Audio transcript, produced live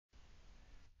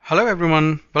Hello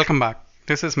everyone, welcome back.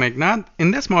 This is Meganadha.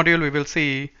 In this module we will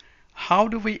see how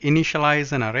do we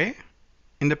initialize an array.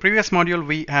 In the previous module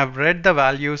we have read the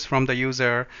values from the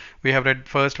user. We have read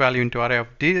first value into array of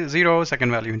 0,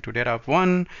 second value into data of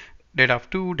 1, data of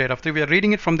 2, data of 3. We are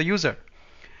reading it from the user.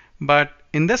 But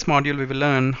in this module we will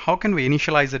learn how can we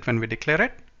initialize it when we declare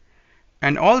it.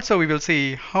 And also we will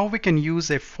see how we can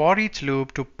use a for each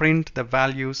loop to print the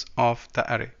values of the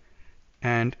array.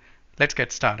 And let's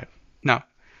get started. Now,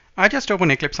 I just open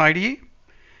Eclipse IDE.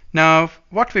 Now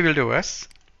what we will do is,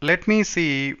 let's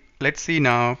see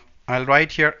now, I'll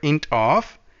write here int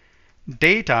of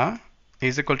data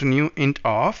is equal to new int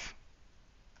of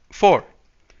 4.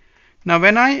 Now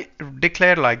when I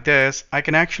declare like this, I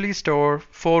can actually store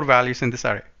 4 values in this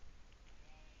array,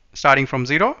 starting from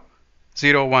 0,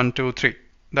 0, 1, 2, 3.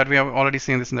 That we have already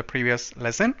seen this in the previous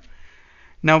lesson.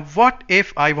 Now what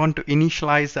if I want to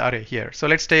initialize the array here? So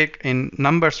let's take in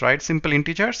numbers, right? Simple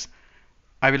integers.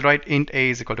 I will write int a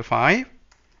is equal to 5.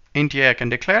 Int a I can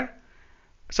declare.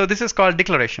 So this is called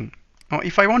declaration. Now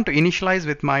if I want to initialize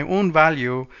with my own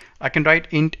value, I can write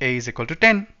int a is equal to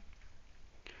 10.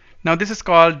 Now this is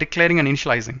called declaring and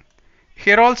initializing.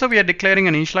 Here also we are declaring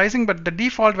and initializing, but the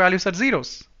default values are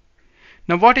zeros.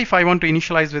 Now what if I want to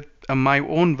initialize with my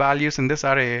own values in this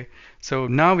array? So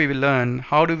now we will learn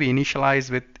how do we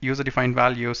initialize with user-defined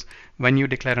values when you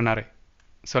declare an array.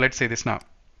 So let's say this now.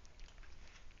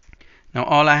 Now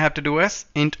all I have to do is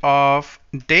int of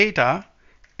data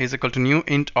is equal to new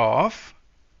int of,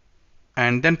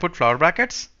 and then put flower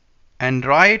brackets and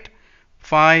write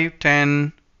 5,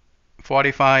 10,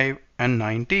 45 and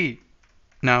 90.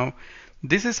 Now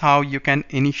this is how you can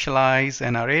initialize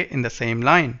an array in the same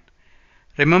line.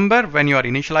 Remember, when you are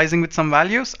initializing with some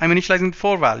values, I'm initializing with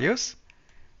 4 values.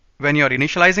 When you are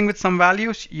initializing with some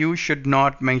values, you should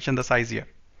not mention the size here,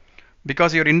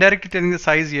 because you're indirectly telling the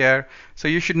size here, so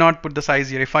you should not put the size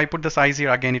here. If I put the size here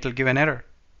again, it will give an error.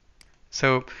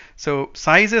 So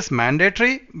size is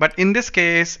mandatory, but in this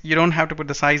case you don't have to put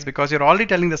the size because you're already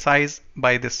telling the size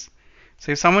by this.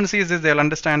 So if someone sees this, they'll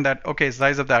understand that okay,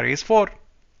 size of the array is 4.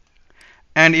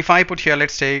 And if I put here,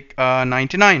 let's take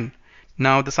 99.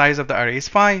 Now the size of the array is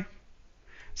 5.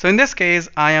 So in this case,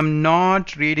 I am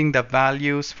not reading the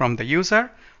values from the user.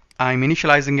 I'm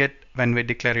initializing it when we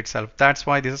declare itself. That's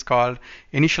why this is called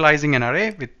initializing an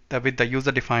array with the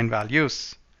user-defined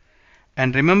values.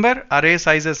 And remember, array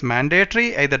size is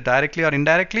mandatory, either directly or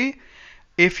indirectly.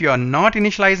 If you are not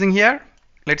initializing here,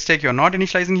 let's take you're not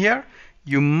initializing here,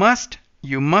 you must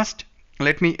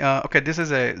okay, this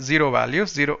is a 0 value,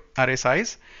 0 array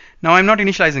size. Now I'm not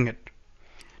initializing it.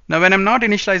 Now when I'm not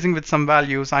initializing with some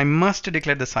values, I must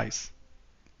declare the size.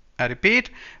 I repeat,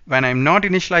 when I'm not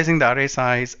initializing the array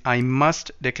size, I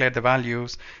must declare the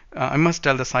values. I must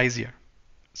tell the size here.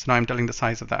 So now I'm telling the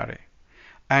size of the array.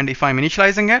 And if I'm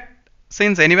initializing it,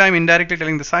 since anyway I'm indirectly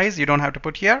telling the size, you don't have to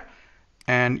put here,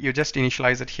 and you just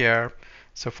initialize it here.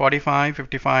 So 45,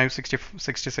 55, 60,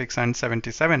 66 and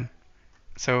 77.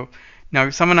 So now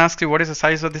if someone asks you what is the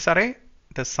size of this array,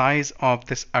 the size of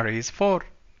this array is 4.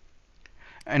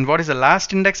 And what is the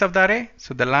last index of the array?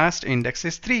 So the last index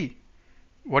is 3.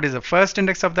 What is the first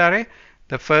index of the array?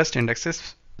 The first index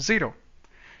is 0.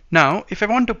 Now if I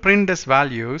want to print these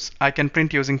values, I can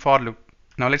print using for loop.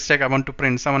 Now let's take I want to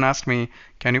print. Someone asked me,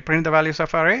 can you print the values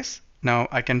of arrays? Now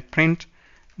I can print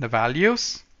the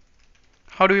values.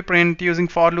 How do we print using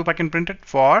for loop? I can print it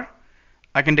for.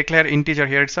 I can declare integer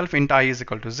here itself, int I is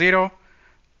equal to 0,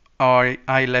 or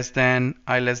I less than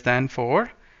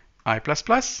 4, I plus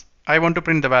plus. I want to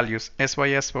print the values,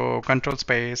 SYSO, control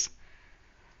space,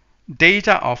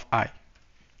 data of I.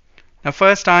 Now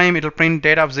first time it will print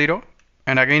data of 0,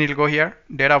 and again it will go here,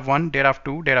 data of 1, data of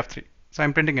 2, data of 3. So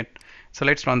I'm printing it. So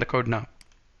let's run the code now.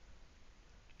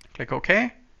 Click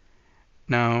OK.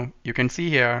 Now you can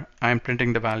see here I'm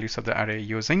printing the values of the array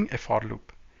using a for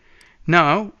loop.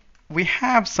 Now we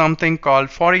have something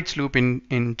called for each loop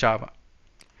in Java.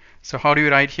 So how do you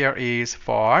write here is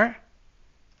for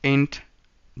int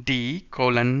d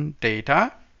colon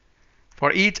data,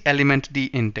 for each element d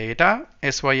in data,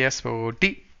 SYSO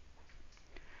d.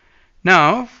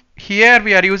 Now here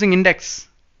we are using index.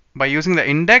 By using the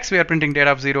index, we are printing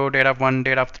data of 0, data of 1,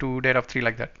 data of 2, data of 3,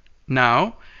 like that.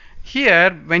 Now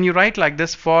here when you write like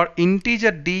this, for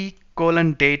integer d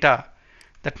colon data,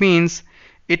 that means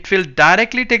it will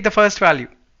directly take the first value.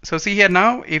 So see here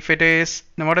now, if it is,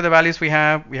 now what are the values we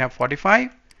have? We have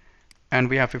 45 and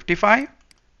we have 55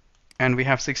 and we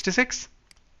have 66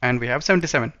 and we have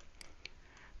 77.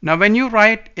 Now when you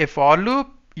write a for loop,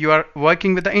 you are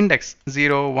working with the index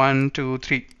 0, 1, 2,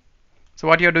 3. So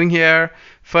what you're doing here,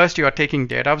 first you are taking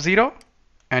data of 0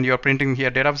 and you're printing here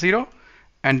data of 0,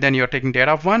 and then you're taking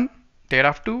data of 1, data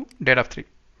of 2, data of 3.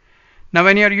 Now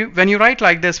when you write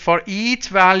like this, for each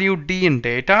value d in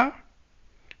data,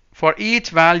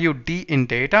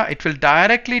 it will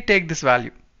directly take this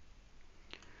value.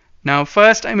 Now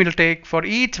first time it'll take, for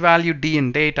each value d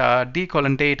in data, d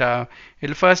colon data,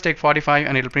 it'll first take 45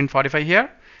 and it'll print 45 here,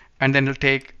 and then it'll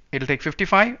take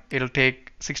 55, it'll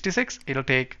take 66, it'll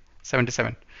take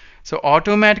 77. So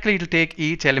automatically it'll take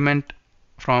each element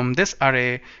from this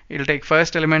array. It'll take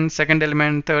first element, second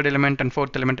element, third element, and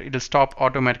fourth element. It'll stop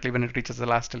automatically when it reaches the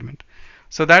last element.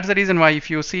 So that's the reason why if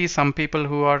you see some people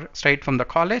who are straight from the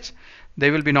college, they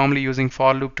will be normally using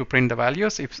for loop to print the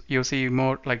values. If you see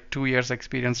more like 2 years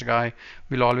experienced guy,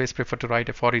 will always prefer to write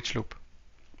a for each loop,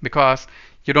 because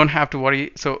you don't have to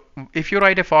worry. So if you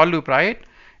write a for loop, right,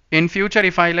 in future,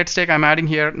 if let's take I'm adding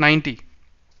here 90.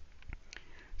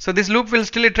 So this loop will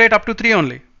still iterate up to 3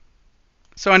 only.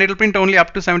 So and it'll print only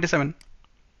up to 77.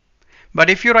 But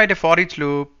if you write a for each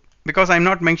loop, because I'm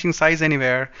not mentioning size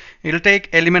anywhere, it'll take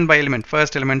element by element,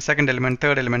 first element, second element,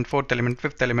 third element, fourth element,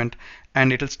 fifth element,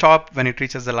 and it'll stop when it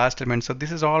reaches the last element. So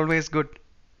this is always good.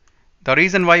 The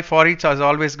reason why for each is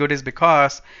always good is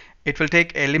because it will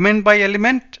take element by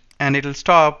element and it'll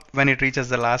stop when it reaches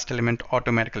the last element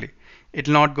automatically.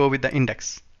 It'll not go with the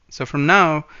index. So from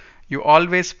now, you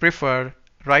always prefer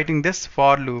writing this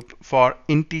for loop for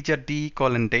integer d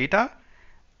colon data.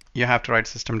 You have to write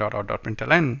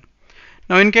system.out.println.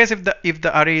 Now in case if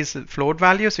the array is float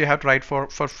values, you have to write for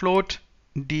float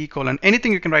d colon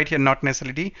anything. You can write here, not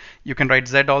necessarily d. You can write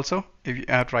z also. If you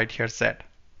have to write here z.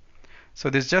 So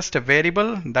this is just a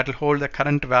variable that will hold the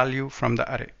current value from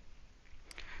the array.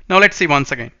 Now let's see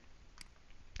once again.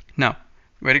 Now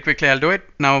very quickly I'll do it.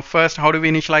 Now first, how do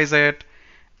we initialize it?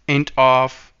 Int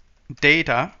of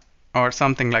data or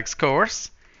something like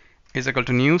scores is equal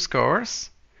to new scores.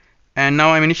 And now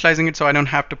I'm initializing it, so I don't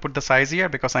have to put the size here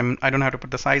because I don't have to put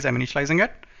the size. I'm initializing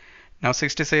it. Now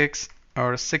 66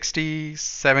 or 60,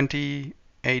 70,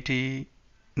 80,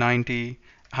 90,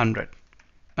 100.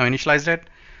 Now initialized it.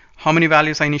 How many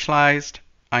values I initialized?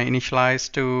 I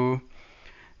initialized to,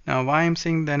 now why I'm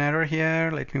seeing an error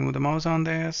here? Let me move the mouse on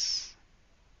this.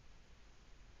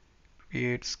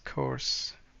 Create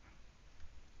scores.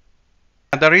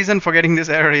 The reason for getting this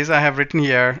error is I have written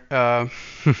here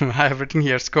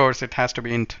scores. It has to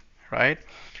be int, right?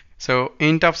 So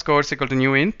int of scores equal to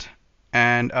new int,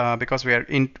 and because we are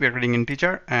creating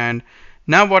integer. And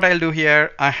now what I'll do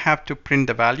here, I have to print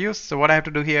the values. So what I have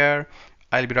to do here,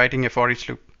 I'll be writing a for each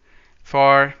loop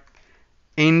for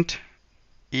int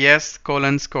yes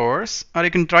colon scores, or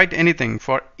you can write anything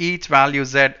for each value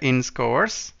z in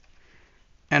scores.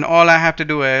 And all I have to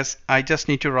do is I just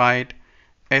need to write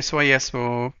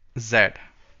SYSO Z.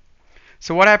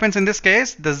 So what happens in this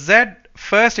case, the Z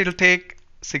first it'll take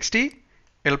 60,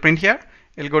 it'll print here,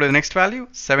 it'll go to the next value,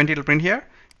 70 it'll print here,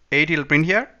 80 it'll print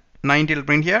here, 90 it'll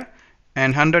print here,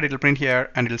 and 100 it'll print here,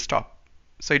 and it'll stop.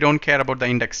 So you don't care about the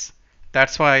index.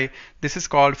 That's why this is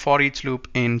called for each loop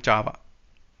in Java.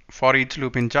 For each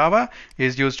loop in Java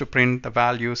is used to print the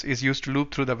values, is used to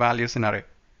loop through the values in array.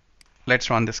 Let's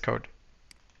run this code.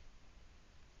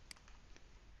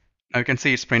 Now you can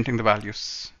see it's printing the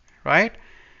values, right?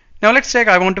 Now let's take,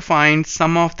 I want to find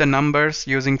some of the numbers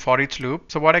using for each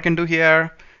loop. So what I can do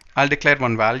here, I'll declare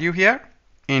one value here,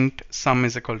 int sum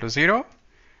is equal to 0.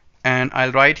 And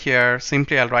I'll write here,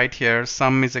 simply I'll write here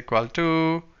sum is equal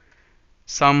to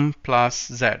sum plus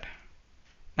z.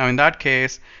 Now in that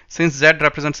case, since z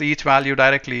represents each value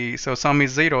directly, so sum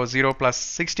is 0, 0 plus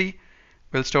 60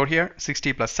 will store here,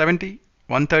 60 plus 70,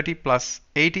 130 plus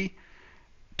 80,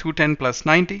 210 plus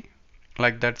 90.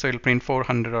 Like that, so it'll print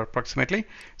 400 or approximately.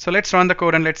 So let's run the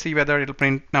code and let's see whether it'll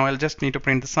print. Now I'll just need to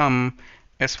print the sum,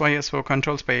 SYSO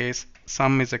control space,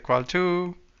 sum is equal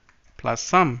to plus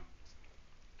sum.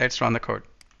 Let's run the code.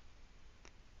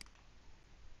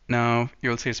 Now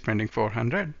you'll see it's printing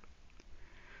 400.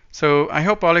 So I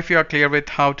hope all of you are clear with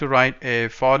how to write a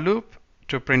for loop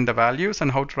to print the values,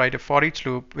 and how to write a for each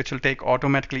loop which will take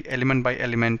automatically element by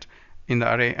element in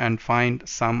the array and find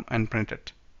sum and print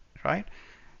it, right?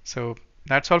 So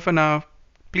that's all for now.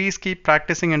 Please keep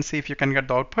practicing and see if you can get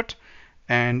the output,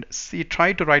 and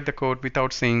try to write the code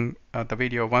without seeing the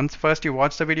video once. First you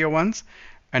watch the video once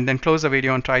and then close the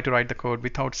video and try to write the code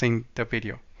without seeing the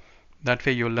video. That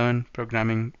way you'll learn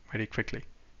programming very quickly.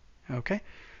 Okay,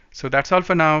 so that's all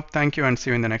for now. Thank you and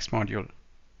see you in the next module.